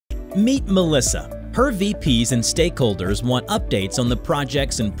Meet Melissa. Her VPs and stakeholders want updates on the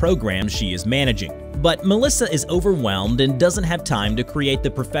projects and programs she is managing. But Melissa is overwhelmed and doesn't have time to create the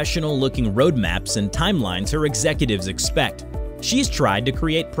professional-looking roadmaps and timelines her executives expect. She's tried to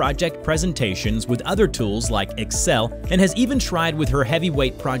create project presentations with other tools like Excel and has even tried with her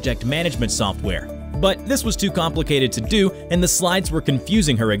heavyweight project management software. But this was too complicated to do, and the slides were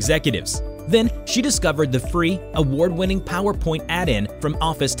confusing her executives. Then she discovered the free, award-winning PowerPoint add-in from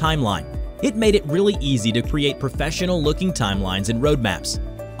Office Timeline. It made it really easy to create professional-looking timelines and roadmaps.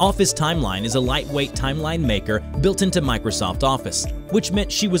 Office Timeline is a lightweight timeline maker built into Microsoft Office, which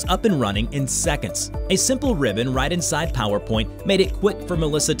meant she was up and running in seconds. A simple ribbon right inside PowerPoint made it quick for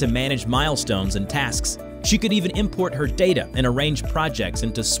Melissa to manage milestones and tasks. She could even import her data and arrange projects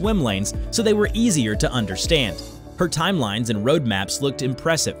into swim lanes so they were easier to understand. Her timelines and roadmaps looked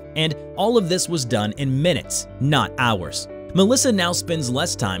impressive, and all of this was done in minutes, not hours. Melissa now spends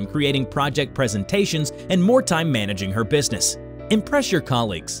less time creating project presentations and more time managing her business. Impress your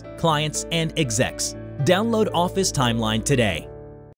colleagues, clients, and execs. Download Office Timeline today.